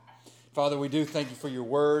Father, we do thank you for your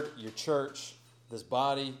word, your church, this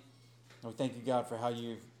body. And we thank you, God, for how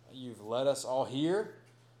you've led us all here,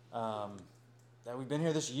 that we've been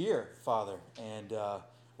here this year, Father, and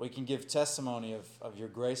we can give testimony of your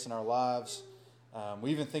grace in our lives.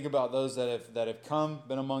 We even think about those that have come,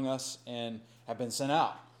 been among us, and have been sent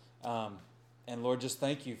out. And Lord, just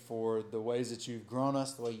thank you for the ways that you've grown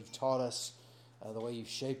us, the way you've taught us, the way you've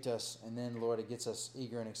shaped us. And then, Lord, it gets us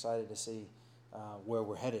eager and excited to see where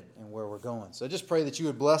we're headed and where we're going. So I just pray that you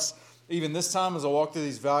would bless even this time as I walk through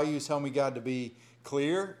these values. Help me, God, to be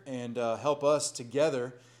clear and help us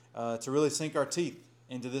together to really sink our teeth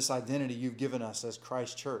into this identity you've given us as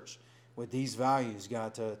Christ Church with these values,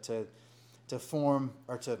 God, to form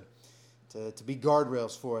or to be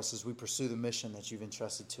guardrails for us as we pursue the mission that you've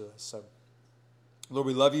entrusted to us. So, Lord,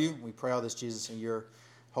 we love you. We pray all this, Jesus, in your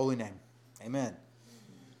holy name. Amen.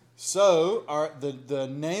 So, the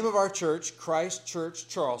name of our church, Christ Church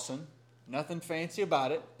Charleston, nothing fancy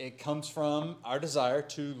about it. It comes from our desire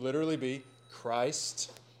to literally be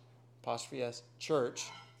Christ, apostrophe S, Church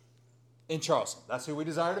in Charleston. That's who we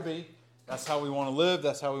desire to be. That's how we want to live.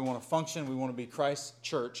 That's how we want to function. We want to be Christ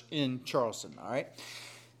Church in Charleston, all right?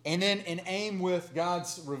 And then in aim with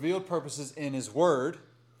God's revealed purposes in His Word,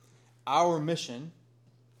 our mission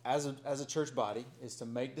as a church body is to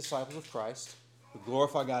make disciples of Christ who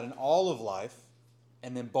glorify God in all of life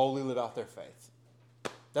and then boldly live out their faith.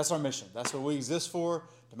 That's our mission. That's what we exist for,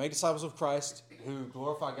 to make disciples of Christ who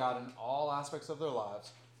glorify God in all aspects of their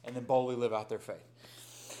lives and then boldly live out their faith.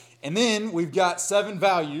 And then we've got 7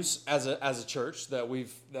 values as a church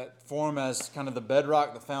that form as kind of the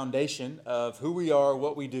bedrock, the foundation of who we are,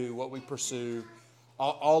 what we do, what we pursue,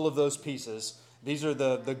 all of those pieces. These are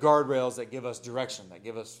the guardrails that give us direction, that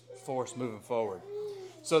give us force moving forward.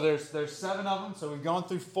 So there's 7 of them. So we've gone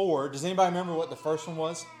through 4. Does anybody remember what the first one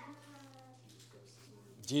was?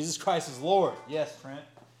 Jesus Christ is Lord. Yes, Trent.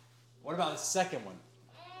 What about the second one?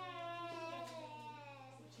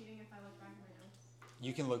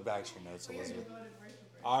 You can look back at your notes, Elizabeth.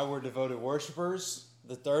 We're devoted worshipers.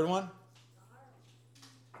 The third one?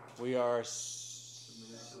 We are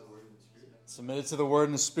submitted to the Word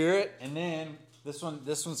and the Spirit. And then this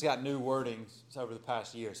one's got new wording over the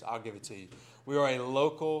past year, so I'll give it to you. We are a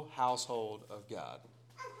local household of God.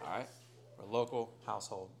 All right? We're a local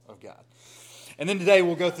household of God. And then today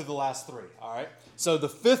we'll go through the last 3. All right? So the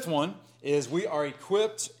 5th one is we are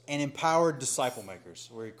equipped and empowered disciple makers.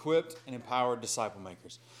 We're equipped and empowered disciple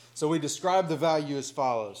makers. So we describe the value as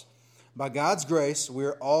follows. By God's grace,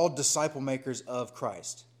 we're all disciple makers of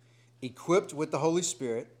Christ, equipped with the Holy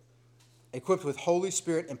Spirit, equipped with Holy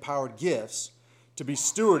Spirit empowered gifts to be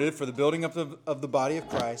stewarded for the building up of the body of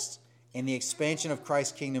Christ and the expansion of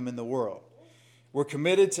Christ's kingdom in the world. We're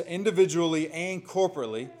committed to individually and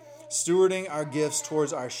corporately stewarding our gifts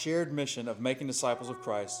towards our shared mission of making disciples of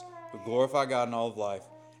Christ who glorify God in all of life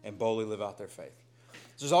and boldly live out their faith.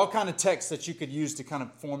 So there's all kind of texts that you could use to kind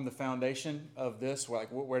of form the foundation of this. Like,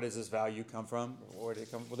 where does this value come from? Where did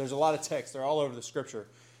it come? Well, there's a lot of texts. They're all over the Scripture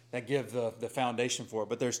that give the foundation for it.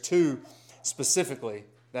 But there's 2 specifically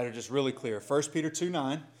that are just really clear. 1 Peter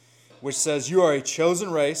 2:9, which says, "You are a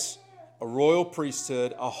chosen race, a royal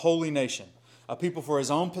priesthood, a holy nation, a people for His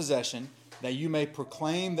own possession, that you may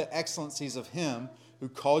proclaim the excellencies of Him who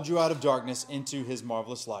called you out of darkness into His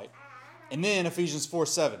marvelous light." And then Ephesians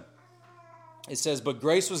 4:7, it says, "But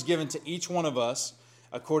grace was given to each one of us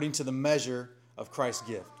according to the measure of Christ's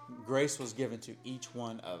gift." Grace was given to each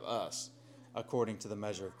one of us according to the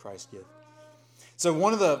measure of Christ's gift. So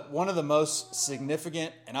one of the most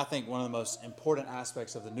significant and I think one of the most important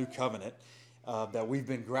aspects of the new covenant that we've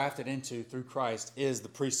been grafted into through Christ is the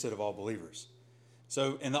priesthood of all believers.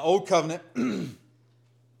 So in the old covenant,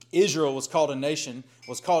 Israel was called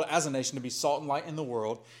as a nation to be salt and light in the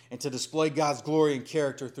world and to display God's glory and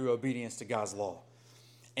character through obedience to God's law.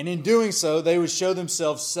 And in doing so, they would show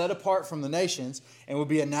themselves set apart from the nations and would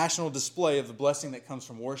be a national display of the blessing that comes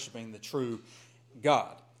from worshiping the true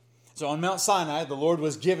God. So on Mount Sinai, the Lord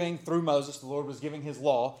was giving, through Moses, the Lord was giving His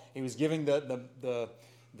law. He was giving the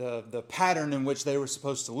pattern in which they were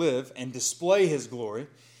supposed to live and display His glory.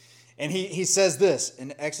 And he says this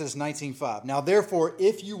in Exodus 19:5. "Now therefore,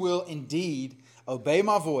 if you will indeed obey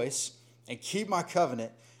my voice and keep my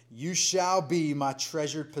covenant, you shall be my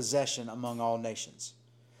treasured possession among all nations.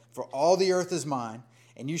 For all the earth is mine,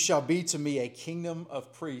 and you shall be to me a kingdom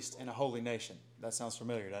of priests and a holy nation." That sounds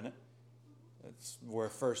familiar, doesn't it? That's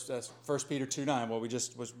 1 Peter 2:9, what we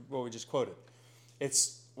just quoted.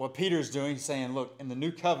 It's what Peter's doing, saying, look, in the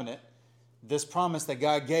new covenant, this promise that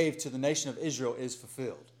God gave to the nation of Israel is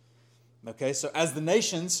fulfilled. Okay, so as the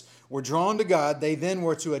nations were drawn to God, they then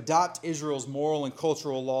were to adopt Israel's moral and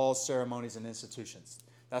cultural laws, ceremonies, and institutions.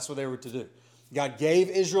 That's what they were to do. God gave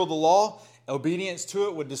Israel the law. Obedience to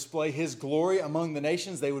it would display His glory among the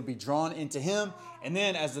nations. They would be drawn into Him. And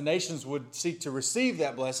then as the nations would seek to receive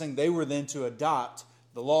that blessing, they were then to adopt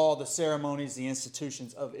the law, the ceremonies, the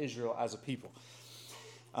institutions of Israel as a people.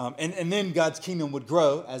 And then God's kingdom would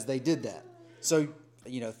grow as they did that. So,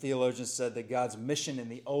 theologians said that God's mission in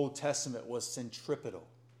the Old Testament was centripetal.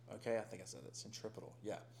 Okay, I think I said that, centripetal.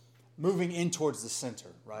 Yeah. Moving in towards the center,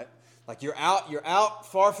 right? Like you're out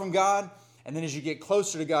far from God, and then as you get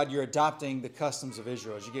closer to God, you're adopting the customs of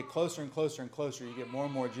Israel. As you get closer and closer and closer, you get more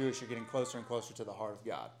and more Jewish, you're getting closer and closer to the heart of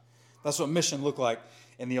God. That's what mission looked like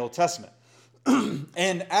in the Old Testament.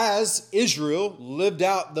 And as Israel lived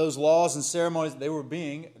out those laws and ceremonies, they were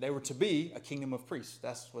to be a kingdom of priests.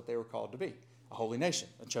 That's what they were called to be, a holy nation,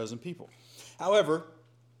 a chosen people. However,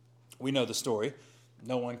 we know the story.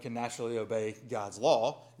 No one can naturally obey God's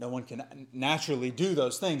law. No one can naturally do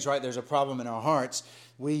those things, right? There's a problem in our hearts.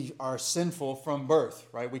 We are sinful from birth,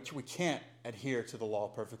 right? We can't adhere to the law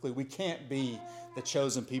perfectly. We can't be the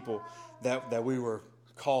chosen people that we were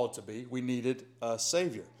called to be. We needed a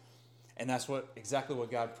Savior. And that's exactly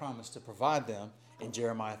what God promised to provide them in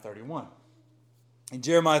Jeremiah 31. In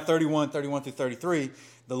Jeremiah 31 through 33,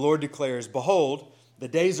 the Lord declares, "Behold, the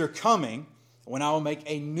days are coming when I will make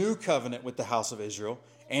a new covenant with the house of Israel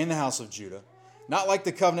and the house of Judah, not like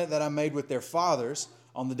the covenant that I made with their fathers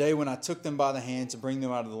on the day when I took them by the hand to bring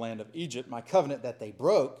them out of the land of Egypt, my covenant that they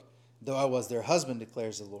broke, though I was their husband,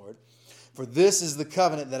 declares the Lord. For this is the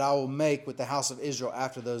covenant that I will make with the house of Israel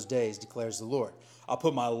after those days, declares the Lord. I'll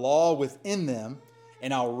put my law within them,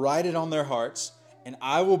 and I'll write it on their hearts, and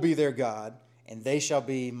I will be their God, and they shall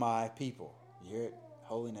be my people." You're a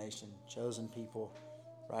holy nation, chosen people,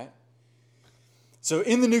 right? So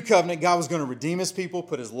in the new covenant, God was going to redeem His people,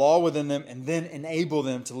 put His law within them, and then enable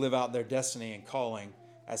them to live out their destiny and calling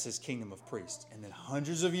as His kingdom of priests. And then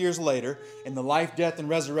hundreds of years later, in the life, death, and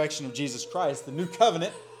resurrection of Jesus Christ, the new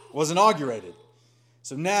covenant was inaugurated.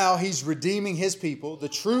 So now He's redeeming His people, the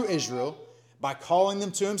true Israel, by calling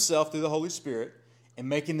them to Himself through the Holy Spirit and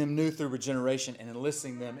making them new through regeneration and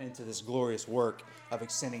enlisting them into this glorious work of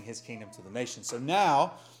extending His kingdom to the nations. So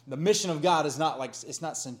now the mission of God is it's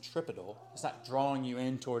not centripetal. It's not drawing you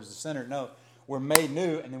in towards the center. No, we're made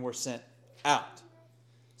new and then we're sent out.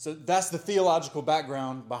 So that's the theological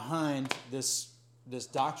background behind this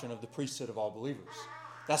doctrine of the priesthood of all believers.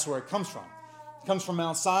 That's where it comes from. It comes from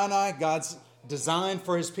Mount Sinai, God's design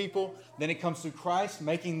for His people. Then it comes through Christ,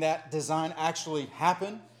 making that design actually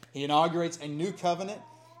happen. He inaugurates a new covenant.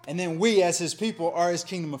 And then we, as His people, are His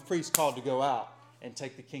kingdom of priests called to go out and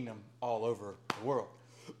take the kingdom all over the world.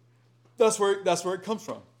 That's where it comes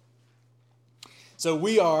from. So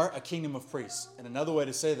we are a kingdom of priests. And another way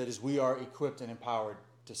to say that is we are equipped and empowered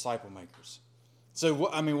disciple makers. So,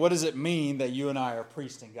 what does it mean that you and I are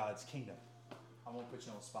priests in God's kingdom? I won't put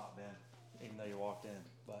you on the spot, Ben, even though you walked in.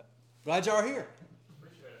 But glad you are here.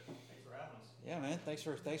 Appreciate it. Thanks for having us. Yeah, man. Thanks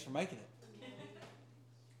for making it.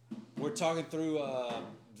 We're talking through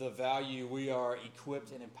the value we are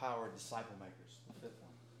equipped and empowered disciple makers. The fifth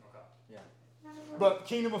one. Okay. Yeah. But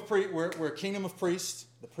we're a kingdom of priests.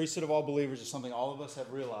 The priesthood of all believers is something all of us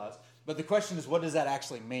have realized. But the question is, what does that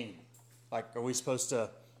actually mean? Like, are we supposed to,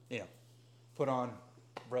 put on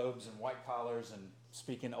robes and white collars and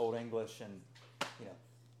speak in Old English and,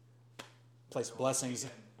 place blessings? You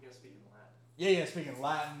gotta speak in Latin. Yeah, speaking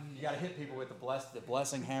Latin. You got to hit people with the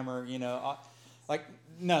blessing hammer.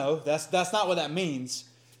 No, that's not what that means.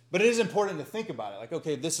 But it is important to think about it. Like,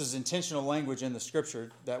 okay, this is intentional language in the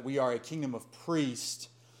Scripture that we are a kingdom of priests.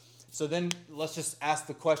 So then let's just ask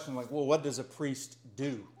the question, like, well, what does a priest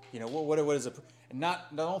do? What is a and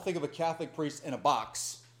don't think of a Catholic priest in a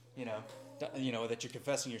box. That you're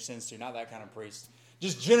confessing your sins to. Not that kind of priest.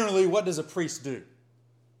 Just generally, what does a priest do?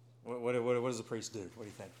 What does a priest do? What do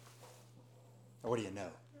you think? Or what do you know?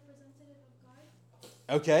 Representative of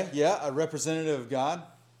God. Okay, yeah, a representative of God.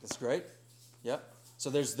 That's great. Yep. So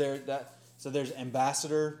there's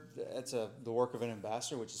ambassador. That's the work of an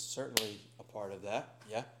ambassador, which is certainly a part of that.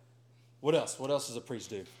 Yeah. What else? What else does a priest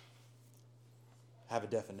do? I have a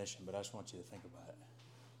definition, but I just want you to think about it.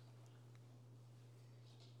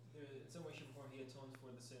 In some way, shape, or form, He atones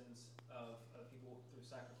for the sins of people through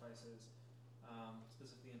sacrifices,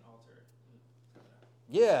 specifically an altar.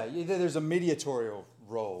 Yeah, there's a mediatorial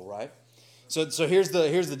role, right? So here's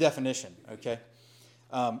the definition. Okay,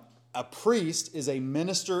 a priest is a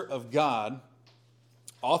minister of God,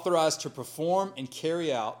 authorized to perform and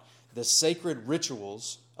carry out the sacred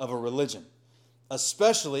rituals of a religion.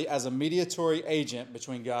 especially as a mediatory agent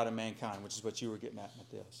between God and mankind, which is what you were getting at,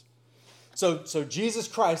 Matthias. So Jesus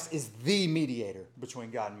Christ is the mediator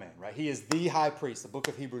between God and man, right? He is the high priest. The book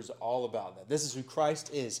of Hebrews is all about that. This is who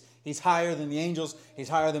Christ is. He's higher than the angels. He's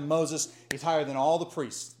higher than Moses. He's higher than all the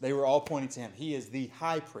priests. They were all pointing to him. He is the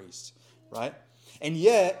high priest, right? And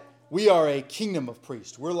yet, we are a kingdom of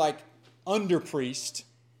priests. We're like under priest,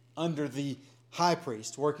 under the high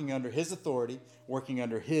priest, working under his authority, working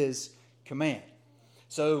under his command.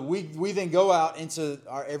 So we then go out into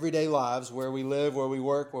our everyday lives where we live, where we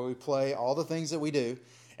work, where we play, all the things that we do.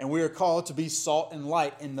 And we are called to be salt and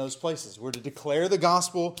light in those places. We're to declare the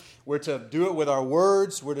gospel. We're to do it with our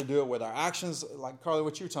words. We're to do it with our actions. Like, Carly,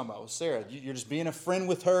 what you were talking about with Sarah. You're just being a friend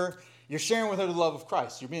with her. You're sharing with her the love of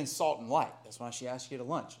Christ. You're being salt and light. That's why she asked you to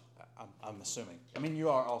lunch, I'm assuming. I mean, you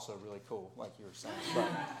are also really cool, like you were saying.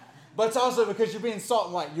 But it's also because you're being salt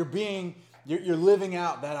and light. You're living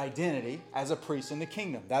out that identity as a priest in the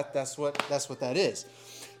kingdom. That's what that is.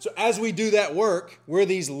 So as we do that work, we're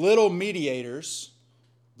these little mediators,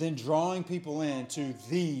 then drawing people into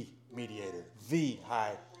the mediator, the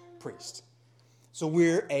high priest. So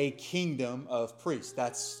we're a kingdom of priests.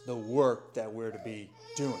 That's the work that we're to be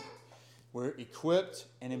doing. We're equipped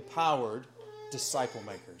and empowered disciple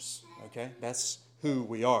makers. Okay? That's who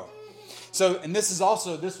we are. So, and this is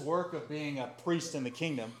also, this work of being a priest in the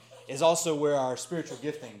kingdom is also where our spiritual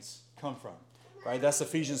giftings come from. Right? That's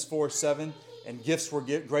Ephesians 4:7. And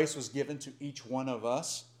grace was given to each one of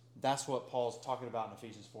us. That's what Paul's talking about in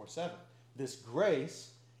Ephesians 4:7. This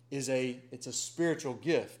grace it's a spiritual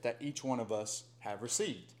gift that each one of us have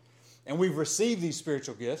received. And we've received these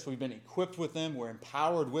spiritual gifts. We've been equipped with them. We're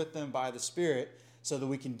empowered with them by the Spirit so that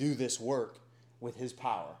we can do this work with His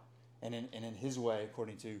power and in His way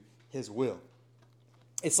according to His will.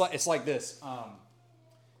 It's like this.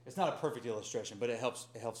 It's not a perfect illustration, but it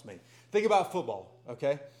helps me. Think about football,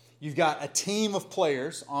 okay? You've got a team of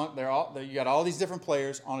players you got all these different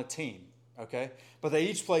players on a team, okay? But they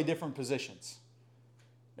each play different positions.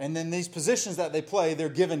 And then these positions that they play, they're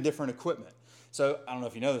given different equipment. So I don't know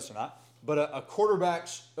if you know this or not, but a quarterback,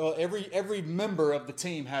 every member of the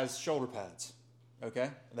team has shoulder pads, okay?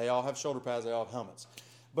 They all have shoulder pads, they all have helmets.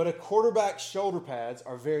 But a quarterback's shoulder pads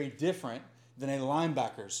are very different than a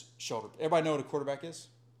linebacker's shoulder. Everybody know what a quarterback is?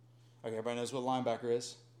 Okay, everybody knows what a linebacker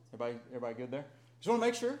is? Everybody good there? Just want to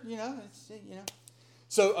make sure,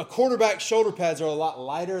 So a quarterback's shoulder pads are a lot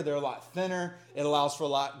lighter. They're a lot thinner. It allows for a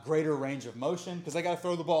lot greater range of motion because they got to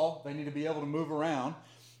throw the ball. They need to be able to move around.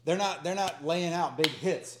 They're not laying out big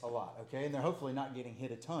hits a lot, okay? And they're hopefully not getting hit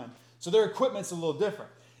a ton. So their equipment's a little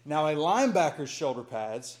different. Now, a linebacker's shoulder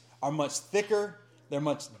pads are much thicker. They're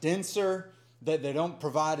much denser. They don't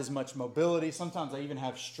provide as much mobility. Sometimes they even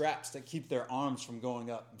have straps that keep their arms from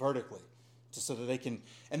going up vertically, just so that they can.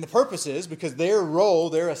 And the purpose is because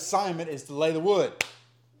their assignment is to lay the wood.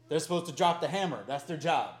 They're supposed to drop the hammer. That's their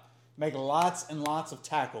job. Make lots and lots of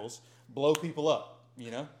tackles, blow people up.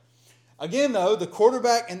 Again, though, the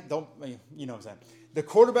quarterback and what I'm saying. The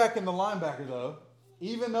quarterback and the linebacker, though,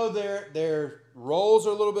 even though their roles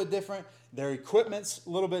are a little bit different, their equipment's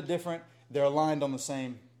a little bit different, they're aligned on the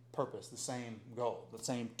same purpose, the same goal, the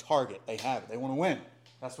same target. They have it. They want to win.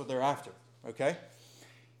 That's what they're after. Okay?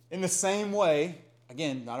 In the same way,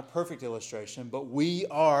 again, not a perfect illustration, but we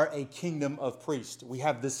are a kingdom of priests. We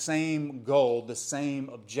have the same goal, the same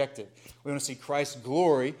objective. We want to see Christ's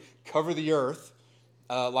glory cover the earth,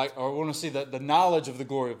 we want to see the knowledge of the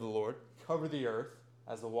glory of the Lord cover the earth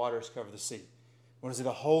as the waters cover the sea. We want to see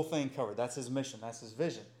the whole thing covered. That's His mission. That's His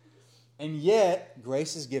vision. And yet,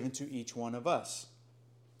 grace is given to each one of us.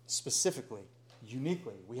 Specifically,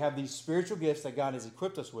 uniquely. We have these spiritual gifts that God has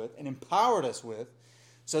equipped us with and empowered us with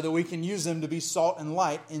so that we can use them to be salt and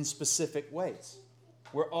light in specific ways.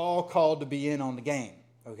 We're all called to be in on the game,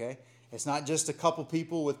 okay? It's not just a couple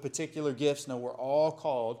people with particular gifts. No, we're all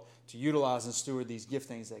called to utilize and steward these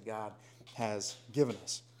giftings that God has given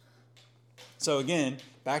us. So again,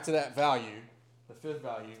 back to that value, the fifth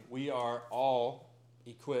value, we are all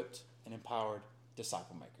equipped and empowered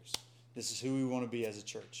disciple makers. This is who we want to be as a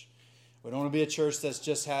church. We don't want to be a church that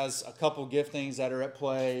just has a couple giftings that are at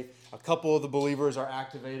play. A couple of the believers are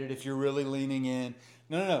activated if you're really leaning in.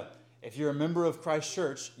 No. If you're a member of Christ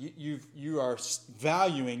Church, you are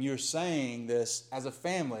valuing, you're saying this as a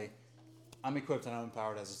family. I'm equipped and I'm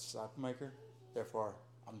empowered as a disciple maker. Therefore,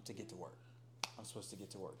 I'm to get to work. I'm supposed to get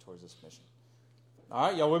to work towards this mission. All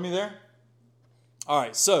right, y'all with me there? All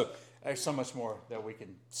right, so there's so much more that we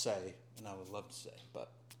can say, and I would love to say,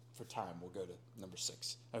 but for time, we'll go to number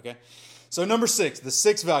 6. Okay? So number 6, the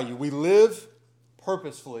sixth value, we live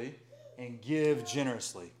purposefully and give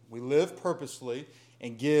generously. We live purposefully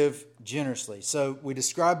and give generously. So we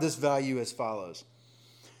describe this value as follows.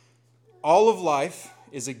 All of life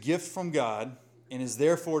is a gift from God and is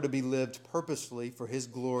therefore to be lived purposefully for His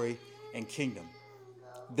glory and kingdom.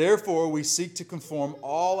 Therefore, we seek to conform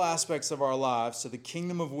all aspects of our lives to the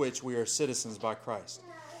kingdom of which we are citizens by Christ,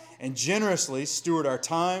 and generously steward our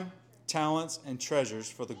time, talents, and treasures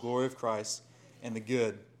for the glory of Christ and the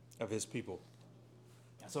good of His people.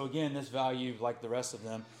 So again, this value, like the rest of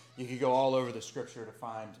them, you could go all over the Scripture to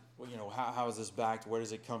find, how is this backed? Where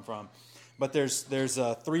does it come from? But there's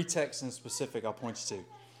 3 texts in specific I'll point you to.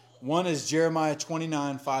 One is Jeremiah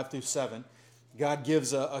 29, 5 through 7. God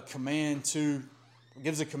gives a command to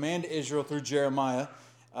Israel through Jeremiah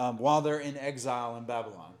while they're in exile in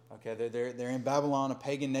Babylon. Okay, they're in Babylon, a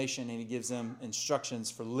pagan nation, and He gives them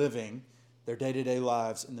instructions for living their day-to-day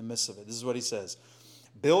lives in the midst of it. This is what He says.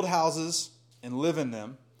 Build houses and live in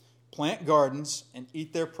them. Plant gardens and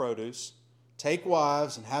eat their produce. Take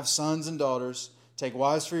wives and have sons and daughters. Take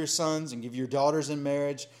wives for your sons and give your daughters in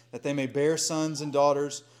marriage, that they may bear sons and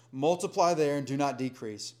daughters. Multiply there and do not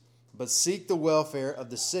decrease. But seek the welfare of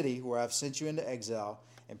the city where I have sent you into exile,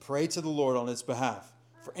 and pray to the Lord on its behalf.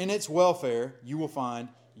 For in its welfare you will find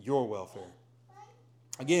your welfare.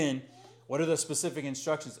 Again, what are the specific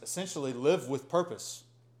instructions? Essentially, live with purpose.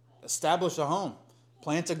 Establish a home.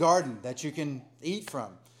 Plant a garden that you can eat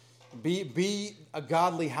from. Be a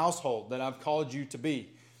godly household that I've called you to be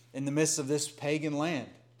in the midst of this pagan land.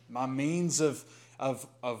 My means of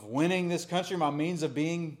winning this country, my means of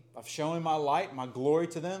showing my light, my glory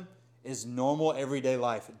to them is normal everyday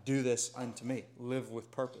life. Do this unto me. Live with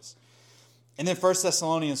purpose. And then 1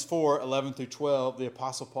 Thessalonians 4, 11 through 12, the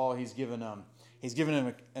Apostle Paul, he's given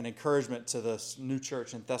an encouragement to the new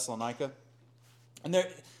church in Thessalonica. And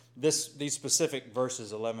these specific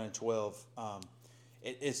verses, 11 and 12,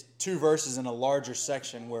 it's 2 verses in a larger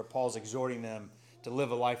section where Paul's exhorting them to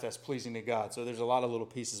live a life that's pleasing to God. So there's a lot of little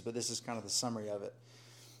pieces, but this is kind of the summary of it.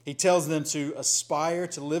 He tells them to aspire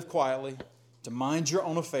to live quietly, to mind your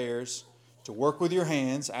own affairs, to work with your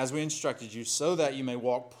hands as we instructed you, so that you may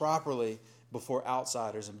walk properly before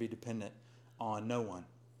outsiders and be dependent on no one.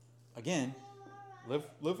 Again, live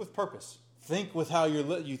with purpose. Think with how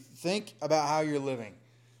you think about how you're living.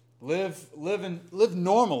 Live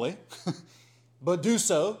normally, but do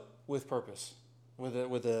so with purpose, with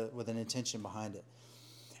an intention behind it.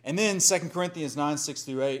 And then 2 Corinthians 9, 6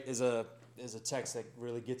 through 8 is a text that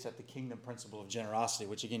really gets at the kingdom principle of generosity,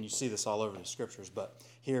 which again, you see this all over the Scriptures, but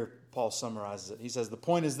here Paul summarizes it. He says, the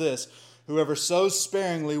point is this: whoever sows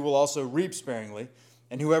sparingly will also reap sparingly,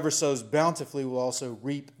 and whoever sows bountifully will also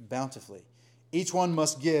reap bountifully. Each one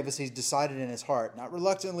must give as he's decided in his heart, not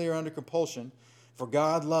reluctantly or under compulsion, for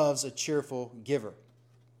God loves a cheerful giver.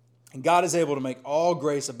 And God is able to make all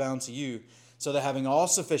grace abound to you, so that having all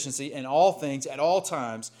sufficiency in all things at all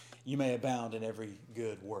times, you may abound in every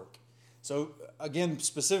good work. So again,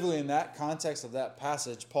 specifically in that context of that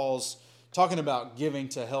passage, Paul's talking about giving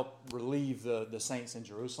to help relieve the saints in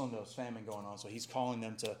Jerusalem. There was famine going on, so he's calling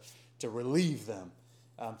them to relieve them,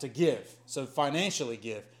 to give. So financially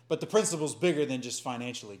give. But the principle's bigger than just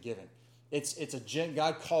financially giving.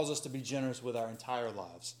 God calls us to be generous with our entire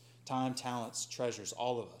lives. Time, talents, treasures,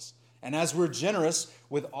 all of us. And as we're generous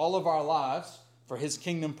with all of our lives for His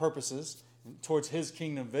kingdom purposes, towards His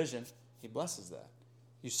kingdom vision, He blesses that.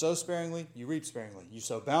 You sow sparingly, you reap sparingly. You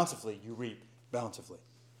sow bountifully, you reap bountifully.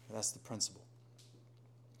 And that's the principle.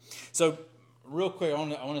 So, real quick, I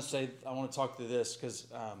want to talk through this because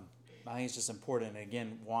I think it's just important. And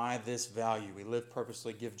again, why this value? We live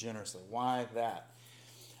purposely, give generously. Why that?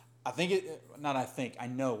 I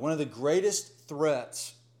know one of the greatest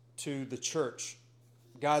threats to the church,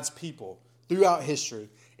 God's people, throughout history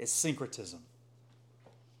is syncretism.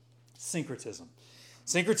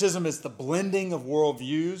 Syncretism is the blending of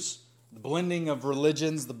worldviews, the blending of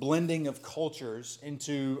religions, the blending of cultures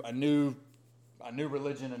into a new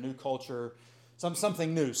religion, a new culture,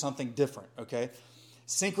 something new, something different, okay?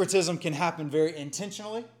 Syncretism can happen very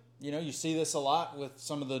intentionally. You see this a lot with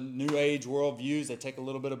some of the New Age worldviews. They take a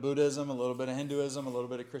little bit of Buddhism, a little bit of Hinduism, a little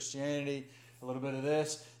bit of Christianity, a little bit of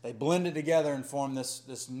this. They blend it together and form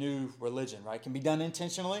this new religion, right? It can be done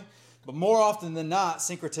intentionally, but more often than not,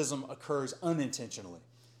 syncretism occurs unintentionally.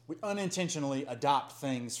 We unintentionally adopt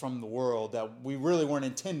things from the world that we really weren't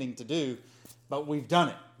intending to do, but we've done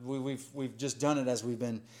it. We've just done it as we've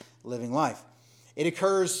been living life. It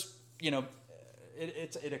occurs,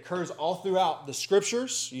 It occurs all throughout the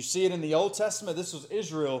Scriptures. You see it in the Old Testament. This was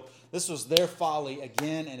Israel. This was their folly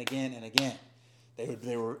again and again and again.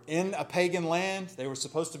 They were in a pagan land. They were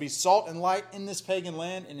supposed to be salt and light in this pagan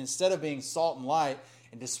land. And instead of being salt and light,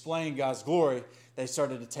 and displaying God's glory, they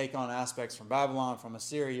started to take on aspects from Babylon, from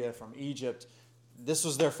Assyria, from Egypt. This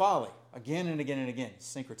was their folly, again and again and again,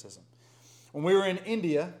 syncretism. When we were in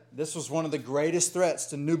India, this was one of the greatest threats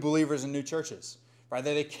to new believers and new churches. Right?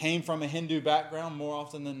 They came from a Hindu background more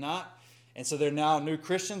often than not, and so they're now new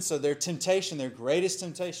Christians. So their temptation, their greatest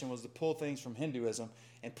temptation, was to pull things from Hinduism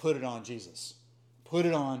and put it on Jesus. Put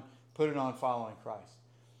it on following Christ.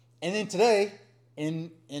 And then today,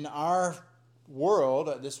 in our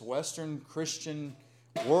world, this Western Christian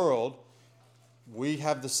world, we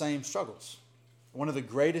have the same struggles. One of the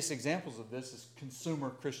greatest examples of this is consumer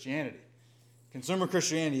Christianity. Consumer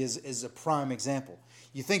Christianity is a prime example.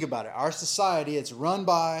 You think about it. Our society, it's run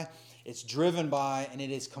by, it's driven by, and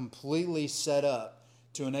it is completely set up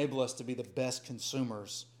to enable us to be the best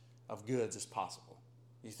consumers of goods as possible.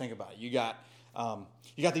 You think about it. You got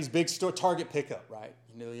these big store, Target pickup, right?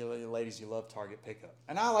 You know, you ladies, you love Target pickup.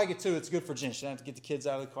 And I like it too. It's good for gents. You don't have to get the kids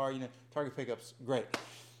out of the car. You know, Target pickup's great.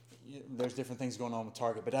 There's different things going on with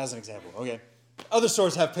Target, but as an example, okay. Other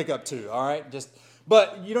stores have pickup too, all right?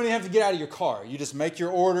 But you don't even have to get out of your car. You just make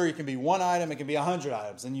your order. It can be one item. It can be 100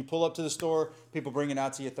 items. And you pull up to the store, people bring it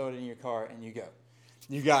out to you, throw it in your car, and you go.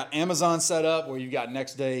 You got Amazon set up where you got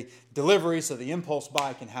next day delivery, so the impulse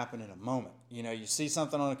buy can happen in a moment. You know, you see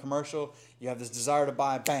something on a commercial, you have this desire to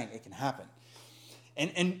buy, bang, it can happen.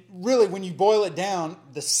 And really, when you boil it down,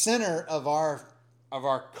 the center of our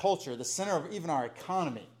culture, the center of even our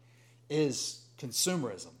economy, is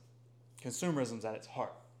consumerism. Consumerism's at its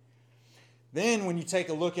heart. Then when you take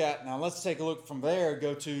a look at, now let's take a look from there,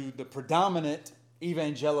 go to the predominant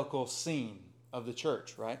evangelical scene of the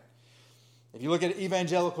church, right? If you look at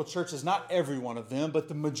evangelical churches, not every one of them, but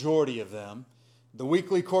the majority of them, the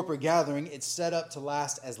weekly corporate gathering, it's set up to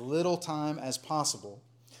last as little time as possible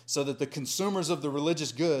so that the consumers of the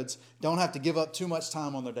religious goods don't have to give up too much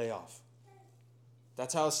time on their day off.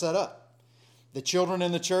 That's how it's set up. The children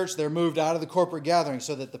in the church, they're moved out of the corporate gathering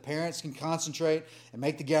so that the parents can concentrate and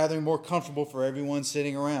make the gathering more comfortable for everyone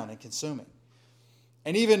sitting around and consuming.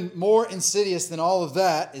 And even more insidious than all of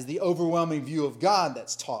that is the overwhelming view of God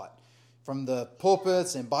that's taught from the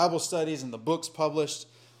pulpits and Bible studies and the books published.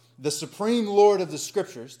 The supreme Lord of the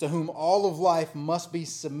Scriptures, to whom all of life must be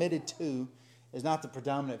submitted to, is not the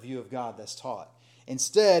predominant view of God that's taught.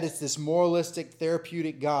 Instead, it's this moralistic,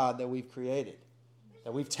 therapeutic God that we've created.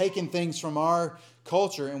 That we've taken things from our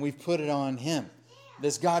culture and we've put it on Him.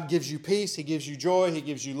 This God gives you peace, He gives you joy, He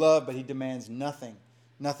gives you love, but He demands nothing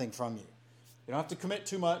from you. You don't have to commit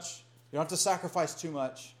too much. You don't have to sacrifice too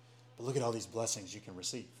much. But look at all these blessings you can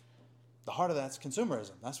receive. The heart of that's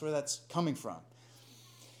consumerism. That's where that's coming from.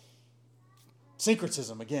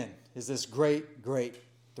 Syncretism, again, is this great, great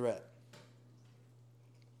threat.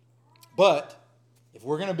 But if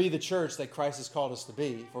we're going to be the church that Christ has called us to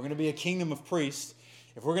be, if we're going to be a kingdom of priests,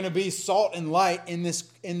 if we're going to be salt and light in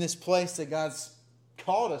this place that God's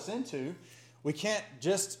called us into, we can't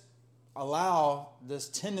just allow this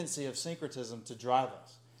tendency of syncretism to drive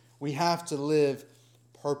us. We have to live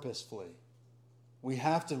purposefully. We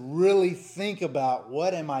have to really think about,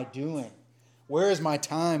 what am I doing? Where is my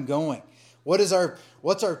time going? What's our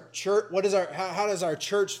church? How does our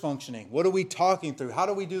church functioning? What are we talking through? How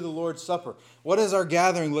do we do the Lord's Supper? What does our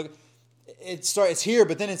gathering look? It's here,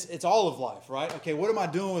 but then it's all of life, right? Okay, what am I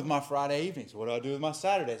doing with my Friday evenings? What do I do with my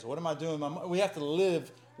Saturdays? What am I doing with we have to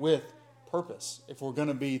live with purpose if we're going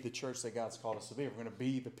to be the church that God's called us to be. If we're going to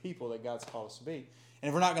be the people that God's called us to be. And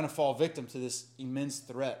if we're not going to fall victim to this immense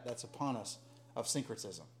threat that's upon us of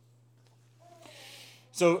syncretism.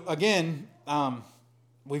 So again,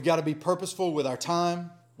 we've got to be purposeful with our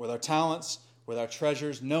time, with our talents, with our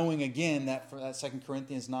treasures, knowing again that for that 2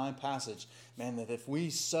 Corinthians 9 passage, man, that if we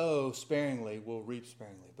sow sparingly, we'll reap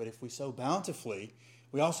sparingly. But if we sow bountifully,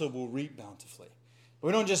 we also will reap bountifully.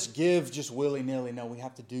 We don't just give just willy-nilly. No, we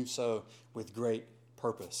have to do so with great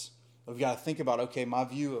purpose. We've got to think about, okay, my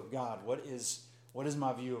view of God. What is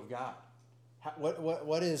my view of God?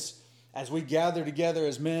 What is, as we gather together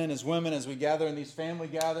as men, as women, as we gather in these family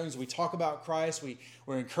gatherings, we talk about Christ,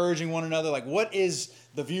 we're encouraging one another. Like, what is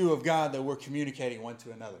the view of God that we're communicating one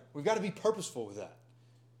to another? We've got to be purposeful with that.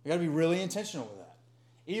 We've got to be really intentional with that.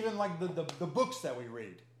 Even like the books that we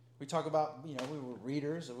read. We talk about, we were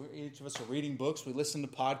readers. Each of us are reading books. We listen to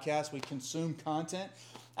podcasts. We consume content.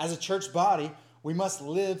 As a church body, we must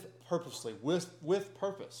live purposely, with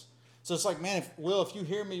purpose. So it's like, man, if you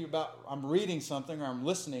hear me I'm reading something or I'm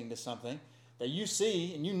listening to something that you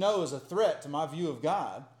see and you know is a threat to my view of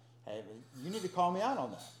God, hey, you need to call me out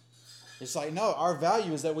on that. It's like, no, our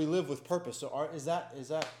value is that we live with purpose. So is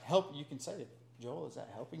that help? You can say it, Joel, is that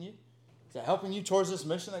helping you? Is that helping you towards this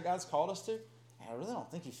mission that God's called us to? I really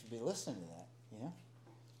don't think you should be listening to that,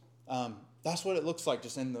 That's what it looks like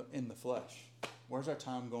just in the flesh. Where's our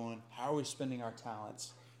time going? How are we spending our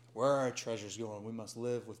talents? Where are our treasures going? We must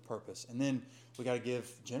live with purpose. And then we got to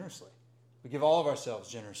give generously. We give all of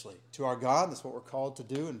ourselves generously to our God. That's what we're called to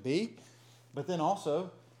do and be. But then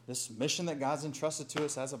also this mission that God's entrusted to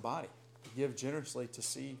us as a body. To give generously to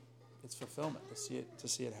see its fulfillment, to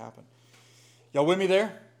see it happen. Y'all with me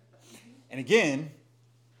there? And again,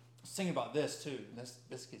 let's think about this too.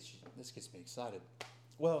 This gets me excited.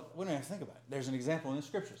 Well, we don't have to think about it. There's an example in the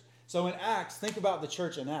scriptures. So in Acts, think about the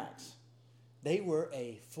church in Acts. They were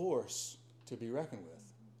a force to be reckoned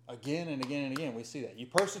with. Again and again and again, we see that. You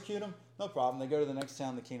persecute them, no problem. They go to the next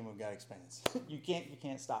town, the kingdom of God expands. You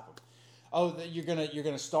can't stop them. Oh, you're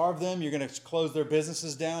gonna starve them. You're gonna close their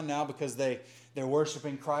businesses down now because they're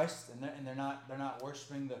worshiping Christ and they're not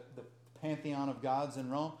worshiping the pantheon of gods in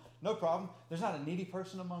Rome. No problem. There's not a needy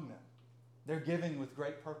person among them. They're giving with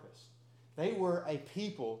great purpose. They were a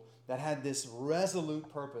people that had this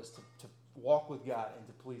resolute purpose to walk with God and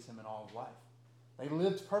to please Him in all of life. They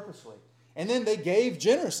lived purposely, and then they gave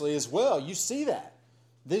generously as well. You see that.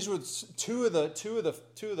 These were two of the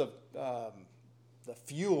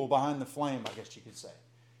fuel behind the flame, I guess you could say.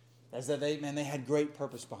 As that they had great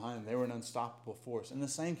purpose behind them. They were an unstoppable force, and the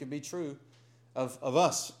same can be true of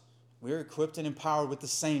us. We're equipped and empowered with the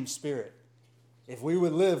same Spirit. If we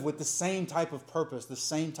would live with the same type of purpose, the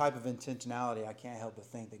same type of intentionality, I can't help but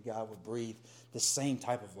think that God would breathe the same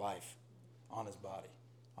type of life on His body,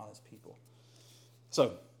 on His people. So,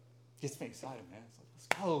 it gets me excited, man. It's like, let's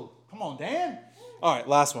go. Come on, Dan. All right,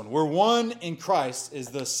 last one. We're one in Christ is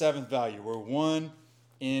the seventh value. We're one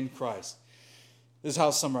in Christ. This is how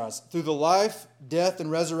it's summarized. Through the life, death, and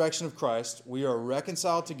resurrection of Christ, we are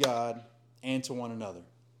reconciled to God and to one another.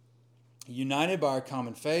 United by our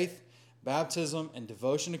common faith, baptism, and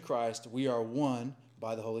devotion to Christ, we are one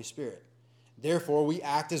by the Holy Spirit. Therefore, we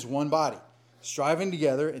act as one body, striving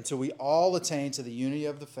together until we all attain to the unity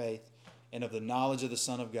of the faith and of the knowledge of the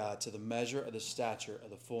Son of God, to the measure of the stature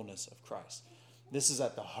of the fullness of Christ. This is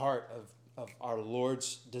at the heart of our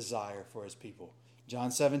Lord's desire for His people.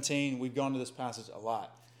 John 17, we've gone to this passage a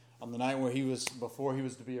lot. On the night before he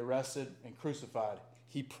was to be arrested and crucified,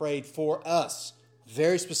 He prayed for us.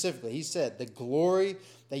 Very specifically, He said, the glory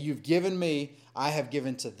that you've given me, I have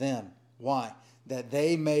given to them. Why? That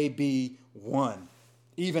they may be one,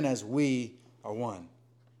 even as we are one.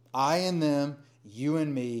 I and them, you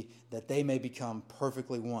and me, that they may become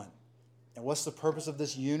perfectly one. And what's the purpose of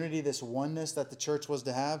this unity, this oneness that the church was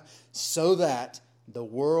to have? So that the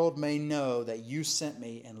world may know that you sent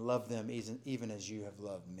me and loved them even as you have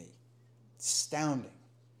loved me. It's astounding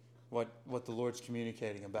what the Lord's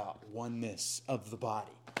communicating about oneness of the body,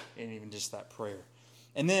 and even just that prayer.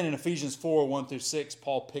 And then in Ephesians 4, 1-6,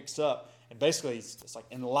 Paul picks up, and basically it's like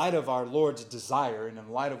in light of our Lord's desire and in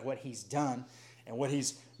light of what He's done and what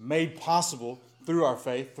He's made possible through our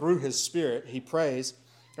faith, through His Spirit, he prays,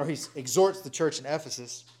 or he exhorts the church in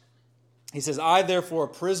Ephesus. He says, I, therefore, a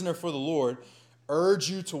prisoner for the Lord, urge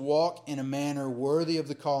you to walk in a manner worthy of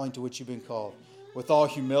the calling to which you've been called, with all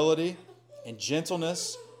humility and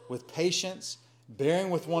gentleness, with patience, bearing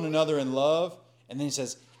with one another in love. And then he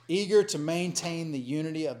says, eager to maintain the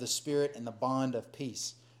unity of the Spirit and the bond of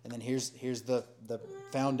peace. And then here's the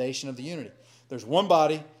foundation of the unity. There's one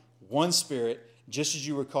body, one Spirit, just as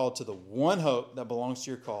you were called to the one hope that belongs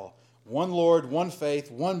to your call. One Lord, one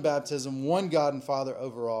faith, one baptism, one God and Father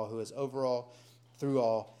over all, who is over all, through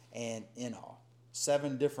all, and in all.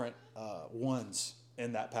 7 different ones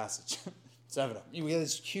in that passage. 7 of them. We have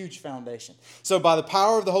this huge foundation. So by the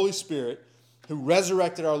power of the Holy Spirit, who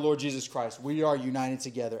resurrected our Lord Jesus Christ, we are united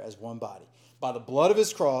together as one body. By the blood of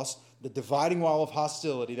His cross, the dividing wall of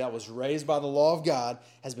hostility that was raised by the law of God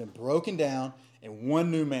has been broken down, and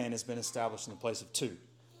one new man has been established in the place of 2.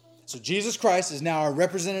 So Jesus Christ is now our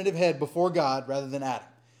representative head before God rather than Adam.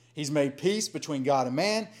 He's made peace between God and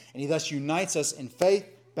man, and He thus unites us in faith,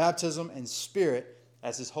 baptism, and Spirit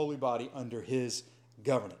as His holy body under His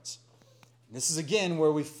governance. And this is again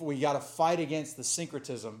where we got to fight against the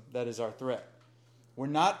syncretism that is our threat. We're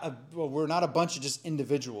not a bunch of just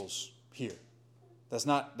individuals here. That's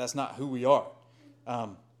not who we are.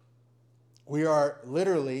 We are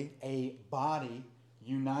literally a body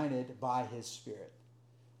united by His Spirit.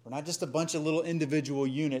 We're not just a bunch of little individual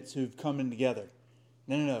units who've come in together.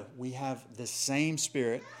 No. We have the same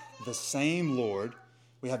Spirit, the same Lord.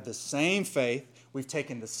 We have the same faith. We've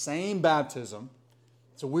taken the same baptism.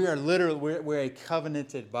 So we are literally, we're a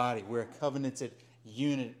covenanted body. We're a covenanted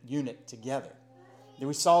unit together. And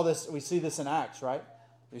we see this in Acts, right?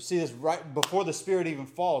 We see this right before the Spirit even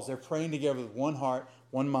falls. They're praying together with one heart,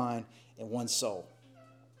 one mind, and one soul.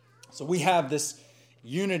 So we have this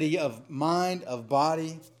unity of mind, of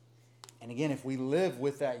body. And again, if we live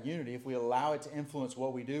with that unity, if we allow it to influence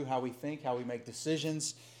what we do, how we think, how we make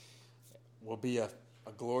decisions, we'll be a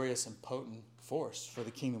glorious and potent force for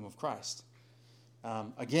the kingdom of Christ.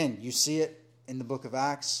 Again, you see it in the book of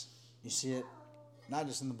Acts. You see it not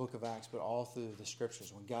just in the book of Acts, but all through the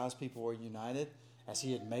scriptures. When God's people were united, as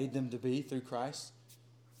he had made them to be through Christ,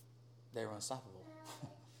 they were unstoppable.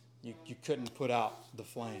 You couldn't put out the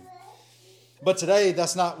flame. But today,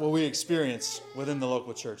 that's not what we experience within the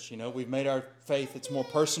local church. We've made our faith, it's more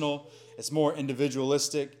personal, it's more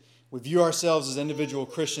individualistic. We view ourselves as individual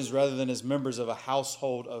Christians rather than as members of a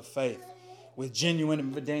household of faith. With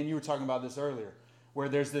genuine, Dan, you were talking about this earlier, where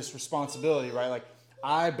there's this responsibility, right? Like,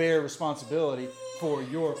 I bear responsibility for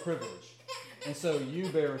your privilege. And so you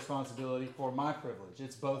bear responsibility for my privilege.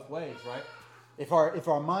 It's both ways, right? If our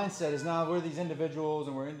mindset is, we're these individuals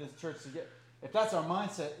and we're in this church together. If that's our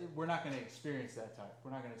mindset, we're not going to experience that type.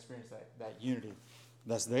 We're not going to experience that unity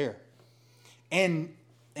that's there. And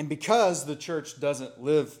because the church doesn't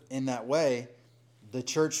live in that way, the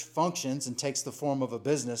church functions and takes the form of a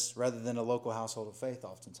business rather than a local household of faith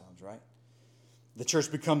oftentimes, right? The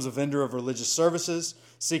church becomes a vendor of religious services,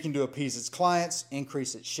 seeking to appease its clients,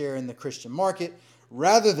 increase its share in the Christian market,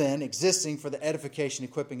 rather than existing for the edification,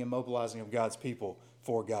 equipping, and mobilizing of God's people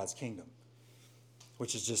for God's kingdom,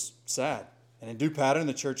 which is just sad. And in due pattern,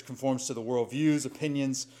 the church conforms to the worldviews,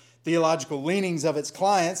 opinions, theological leanings of its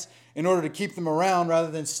clients in order to keep them around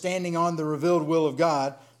rather than standing on the revealed will of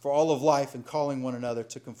God for all of life and calling one another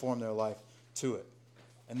to conform their life to it.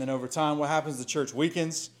 And then over time, what happens? The church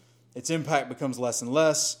weakens, its impact becomes less and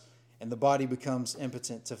less, and the body becomes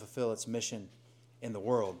impotent to fulfill its mission in the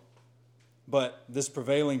world. But this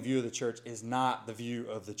prevailing view of the church is not the view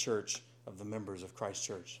of the church, of the members of Christ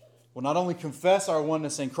Church. We'll not only confess our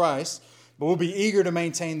oneness in Christ, but we'll be eager to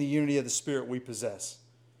maintain the unity of the Spirit we possess.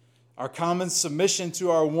 Our common submission to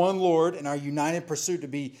our one Lord and our united pursuit to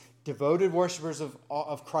be devoted worshipers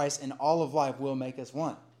of Christ in all of life will make us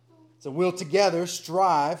one. So we'll together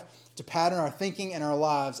strive to pattern our thinking and our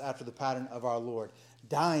lives after the pattern of our Lord,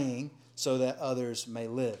 dying so that others may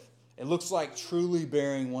live. It looks like truly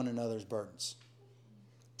bearing one another's burdens.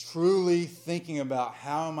 Truly thinking about,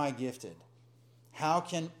 how am I gifted? How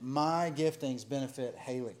can my giftings benefit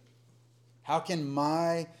Haley? How can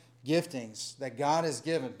my giftings that God has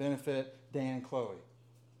given benefit Dan and Chloe?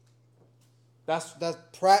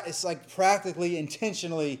 It's like practically,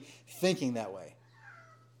 intentionally thinking that way.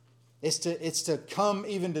 It's to come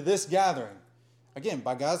even to this gathering. Again,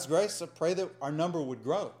 by God's grace, I pray that our number would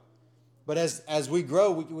grow. But as we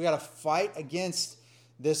grow, we got to fight against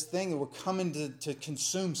this thing that we're coming to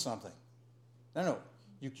consume something. No.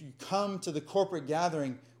 You come to the corporate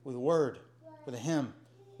gathering with a word, with a hymn,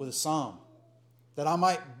 with a psalm, that I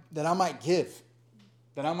might give,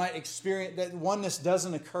 that I might experience. That oneness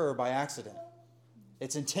doesn't occur by accident.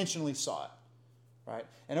 It's intentionally sought, right?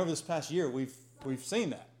 And over this past year, we've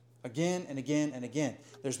seen that again and again and again.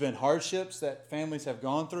 There's been hardships that families have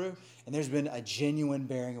gone through, and there's been a genuine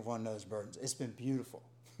bearing of one another's burdens. It's been beautiful.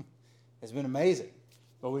 It's been amazing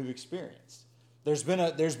what we've experienced. There's been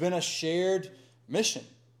a shared mission.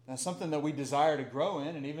 That's something that we desire to grow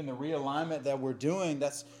in, and even the realignment that we're doing,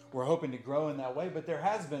 we're hoping to grow in that way. But there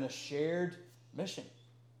has been a shared mission.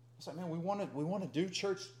 It's like, man, we want to do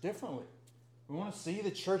church differently. We want to see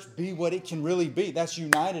the church be what it can really be. That's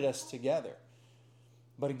united us together.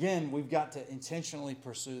 But again, we've got to intentionally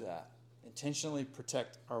pursue that, intentionally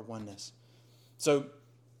protect our oneness. So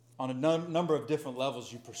on a number of different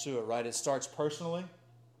levels, you pursue it, right? It starts personally.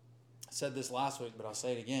 I said this last week, but I'll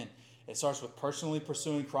say it again. It starts with personally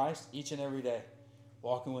pursuing Christ each and every day,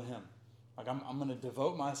 walking with Him. Like I'm going to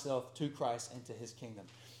devote myself to Christ and to His kingdom.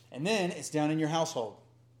 And then it's down in your household.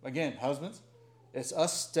 Again, husbands, it's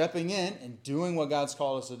us stepping in and doing what God's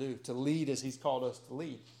called us to do, to lead as He's called us to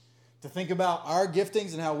lead. To think about our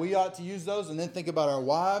giftings and how we ought to use those, and then think about our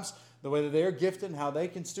wives, the way that they're gifted and how they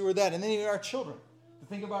can steward that. And then even our children. To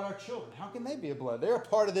think about our children. How can they be a blood? They're a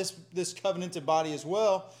part of this covenanted body as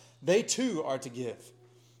well. They too are to give.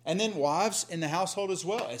 And then wives in the household as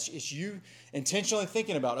well. It's you intentionally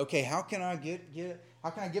thinking about, okay, how can I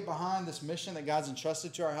get behind this mission that God's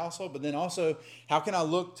entrusted to our household? But then also, how can I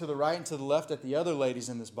look to the right and to the left at the other ladies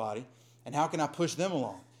in this body? And how can I push them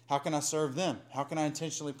along? How can I serve them? How can I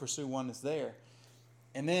intentionally pursue oneness there?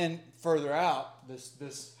 And then further out,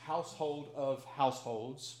 this household of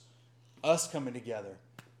households, us coming together,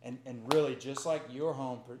 and really just like your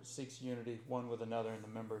home seeks unity one with another and the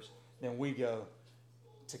members, then we go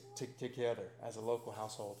together as a local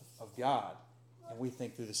household of God, and we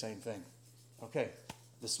think through the same thing. Okay,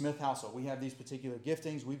 the Smith household, we have these particular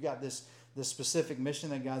giftings. We've got this the specific mission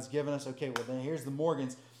that God's given us. Okay, well then here's the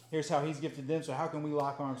Morgans. Here's how He's gifted them. So how can we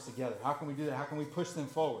lock arms together? How can we do that? How can we push them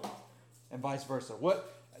forward? And vice versa.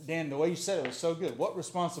 Dan, the way you said it was so good. What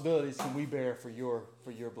responsibilities can we bear for your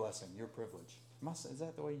blessing, your privilege? Is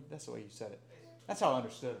that the way? That's the way you said it. That's how I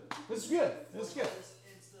understood it. This is good. This is good.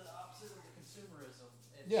 It's the opposite of the consumerism.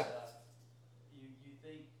 It's, Yeah. You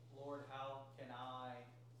think, Lord, how can I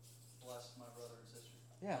bless my brother and sister?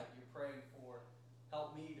 Yeah. Like you're praying for,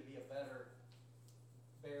 help me to be a better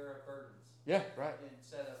bearer of burdens. Yeah, right.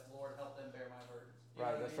 Instead of, Lord, help them bear my burdens. You know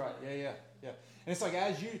Right, what I that's mean? right. Yeah. And it's like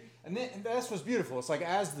and that's what's beautiful. It's like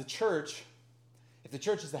as the church, if the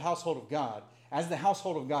church is the household of God, as the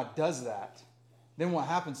household of God does that, then what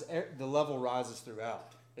happens, the level rises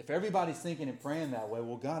throughout. If everybody's thinking and praying that way,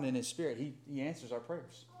 well, God in His Spirit, He answers our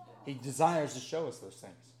prayers. He desires to show us those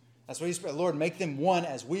things. That's what He's praying. Lord, make them one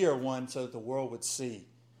as we are one so that the world would see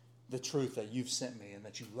the truth that You've sent me and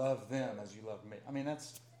that You love them as You love me. I mean,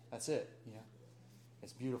 that's it. You know,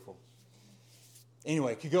 it's beautiful.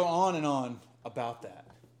 Anyway, could go on and on about that.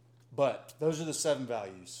 But those are the 7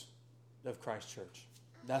 values of Christ Church.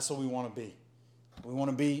 That's what we want to be. We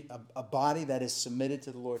want to be a body that is submitted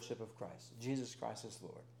to the Lordship of Christ. Jesus Christ is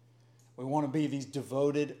Lord. We want to be these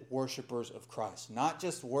devoted worshipers of Christ. Not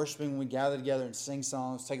just worshiping when we gather together and sing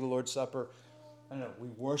songs, take the Lord's Supper. No. We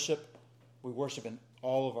worship in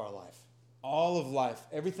all of our life. All of life.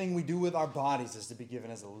 Everything we do with our bodies is to be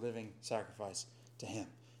given as a living sacrifice to Him.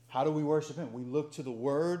 How do we worship Him? We look to the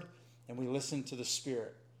Word and we listen to the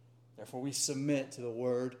Spirit. Therefore, we submit to the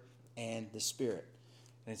Word and the Spirit.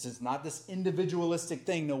 And it's not this individualistic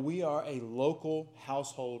thing. No, we are a local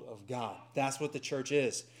household of God. That's what the church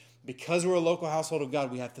is. Because we're a local household of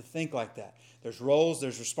God, we have to think like that. There's roles,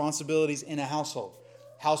 there's responsibilities in a household.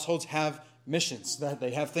 Households have missions.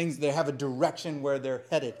 They have things, they have a direction where they're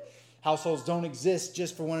headed. Households don't exist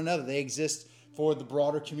just for one another. They exist for the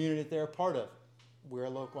broader community that they're a part of. We're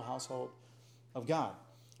a local household of God.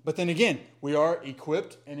 But then again, we are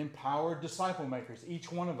equipped and empowered disciple makers,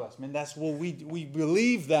 each one of us. I mean, that's what we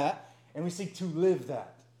believe that, and we seek to live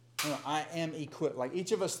that. You know, I am equipped. Like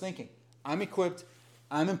each of us thinking, I'm equipped,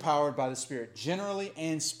 I'm empowered by the Spirit, generally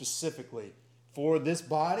and specifically for this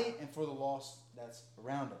body and for the lost that's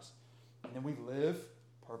around us. And then we live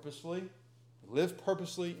purposefully.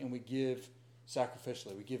 And we give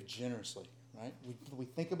sacrificially. We give generously, right? We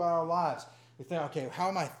think about our lives. We think, okay, how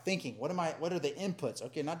am I thinking? What are the inputs?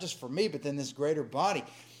 Okay, not just for me, but then this greater body.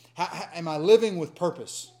 How am I living with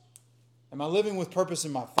purpose? Am I living with purpose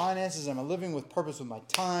in my finances? Am I living with purpose with my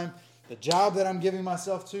time? The job that I'm giving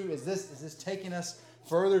myself to, is this taking us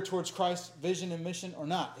further towards Christ's vision and mission or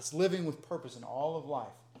not? It's living with purpose in all of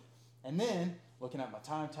life. And then looking at my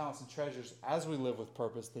time, talents, and treasures as we live with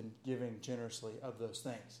purpose, then giving generously of those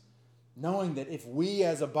things. Knowing that if we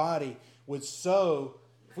as a body would sow,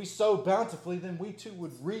 if we sow bountifully, then we too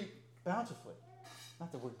would reap bountifully.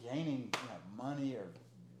 Not that we're gaining money or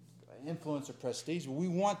influence or prestige. We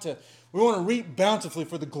want to reap bountifully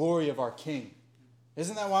for the glory of our King.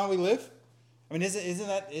 Isn't that why we live? I mean, isn't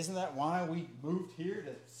that why we moved here,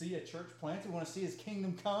 to see a church planted? We want to see His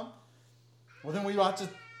kingdom come. Well, then we ought to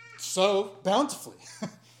sow bountifully.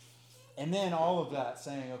 And then all of that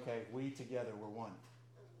saying, okay, we together, we're one.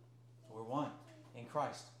 We're one in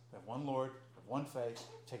Christ. We have one Lord, we have one faith,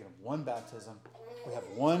 taking one baptism. We have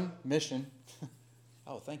one mission.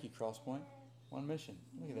 Oh, thank you, Crosspoint. One mission.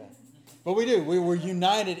 Look at that. But we do. We're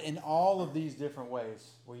united in all of these different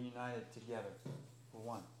ways. We're united together. We're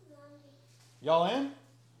one. Y'all in?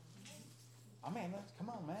 I mean, come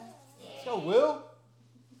on, man. Let's go, Will.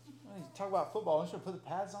 Talk about football. Let's put the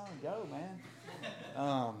pads on and go, man.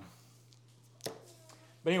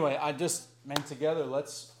 But anyway, together,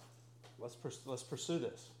 let's pursue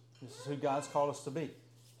this. This is who God's called us to be.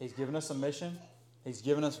 He's given us a mission. He's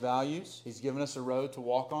given us values. He's given us a road to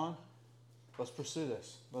walk on. Let's pursue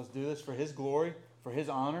this. Let's do this for His glory, for His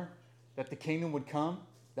honor, that the kingdom would come,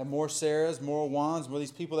 that more Sarahs, more Juans, more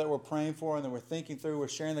these people that we're praying for and that we're thinking through, we're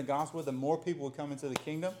sharing the gospel with, that more people would come into the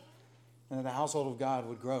kingdom, and that the household of God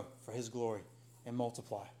would grow for His glory and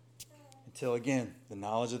multiply. Until, again, the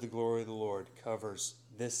knowledge of the glory of the Lord covers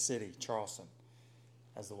this city, Charleston,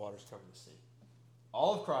 as the waters cover the sea.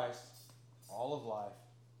 All of Christ, all of life,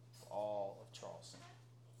 all of Charleston.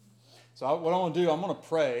 So what I want to do, I'm going to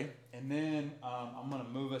pray, and then I'm going to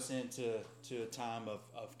move us into a time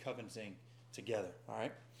of covenanting together. All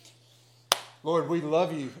right? Lord, we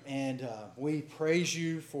love You, and we praise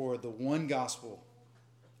You for the one gospel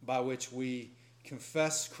by which we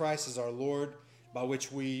confess Christ as our Lord, by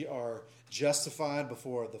which we are justified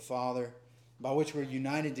before the Father, by which we're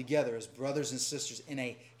united together as brothers and sisters in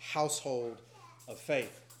a household of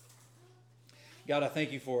faith. God, I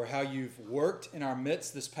thank you for how you've worked in our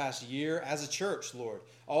midst this past year as a church, Lord.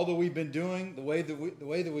 All that we've been doing, the way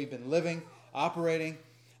that we've been living, operating,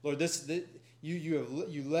 Lord,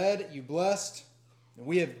 you led, you blessed, and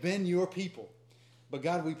we have been your people. But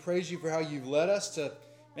God, we praise you for how you've led us to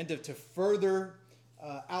further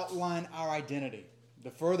outline our identity, to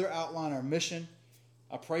further outline our mission.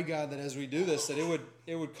 I pray, God, that as we do this, that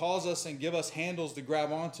it would cause us and give us handles to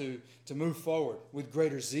grab onto to move forward with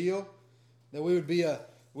greater zeal. That we'd be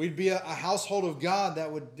a household of God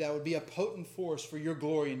that would be a potent force for your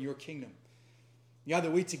glory and your kingdom. God,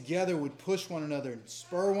 that we together would push one another and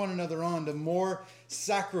spur one another on to more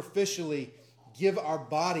sacrificially give our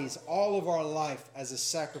bodies, all of our life, as a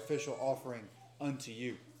sacrificial offering unto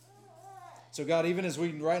you. So God, even as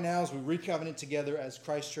we recovenant together as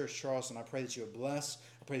Christ Church Charleston, I pray that you would bless,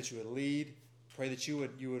 I pray that you would lead, I pray that you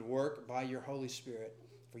would work by your Holy Spirit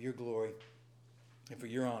for your glory and for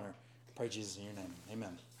your honor. I pray, Jesus, in your name.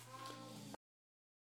 Amen.